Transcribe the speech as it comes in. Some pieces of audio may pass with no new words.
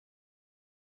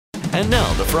And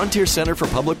now, the Frontier Center for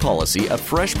Public Policy, a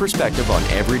fresh perspective on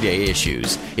everyday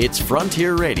issues. It's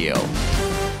Frontier Radio.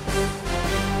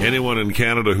 Anyone in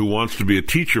Canada who wants to be a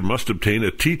teacher must obtain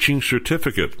a teaching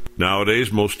certificate.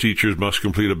 Nowadays, most teachers must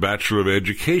complete a Bachelor of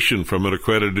Education from an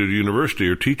accredited university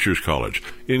or teachers' college.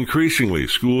 Increasingly,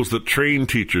 schools that train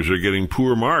teachers are getting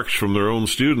poor marks from their own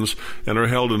students and are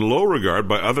held in low regard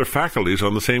by other faculties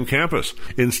on the same campus.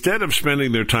 Instead of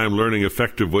spending their time learning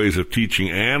effective ways of teaching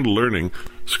and learning,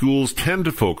 schools tend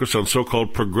to focus on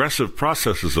so-called progressive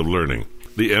processes of learning.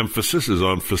 The emphasis is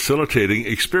on facilitating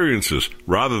experiences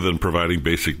rather than providing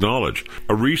basic knowledge.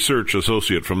 A research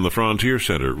associate from the Frontier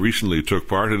Center recently took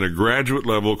part in a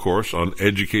graduate-level course on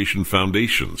education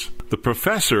foundations. The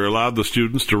professor allowed the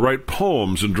students to write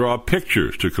poems and draw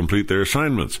pictures to complete their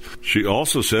assignments. She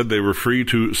also said they were free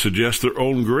to suggest their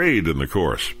own grade in the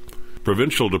course.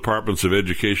 Provincial departments of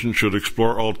education should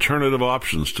explore alternative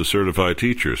options to certify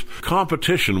teachers.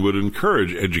 Competition would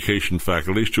encourage education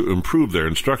faculties to improve their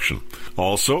instruction.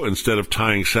 Also, instead of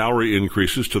tying salary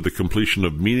increases to the completion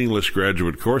of meaningless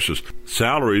graduate courses,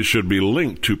 salaries should be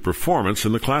linked to performance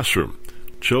in the classroom.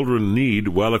 Children need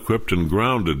well-equipped and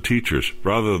grounded teachers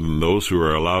rather than those who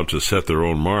are allowed to set their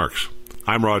own marks.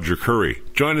 I'm Roger Curry.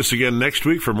 Join us again next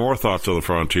week for more Thoughts on the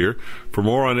Frontier. For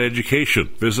more on education,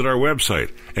 visit our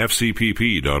website,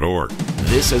 fcpp.org.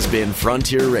 This has been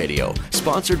Frontier Radio,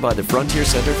 sponsored by the Frontier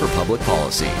Center for Public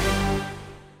Policy.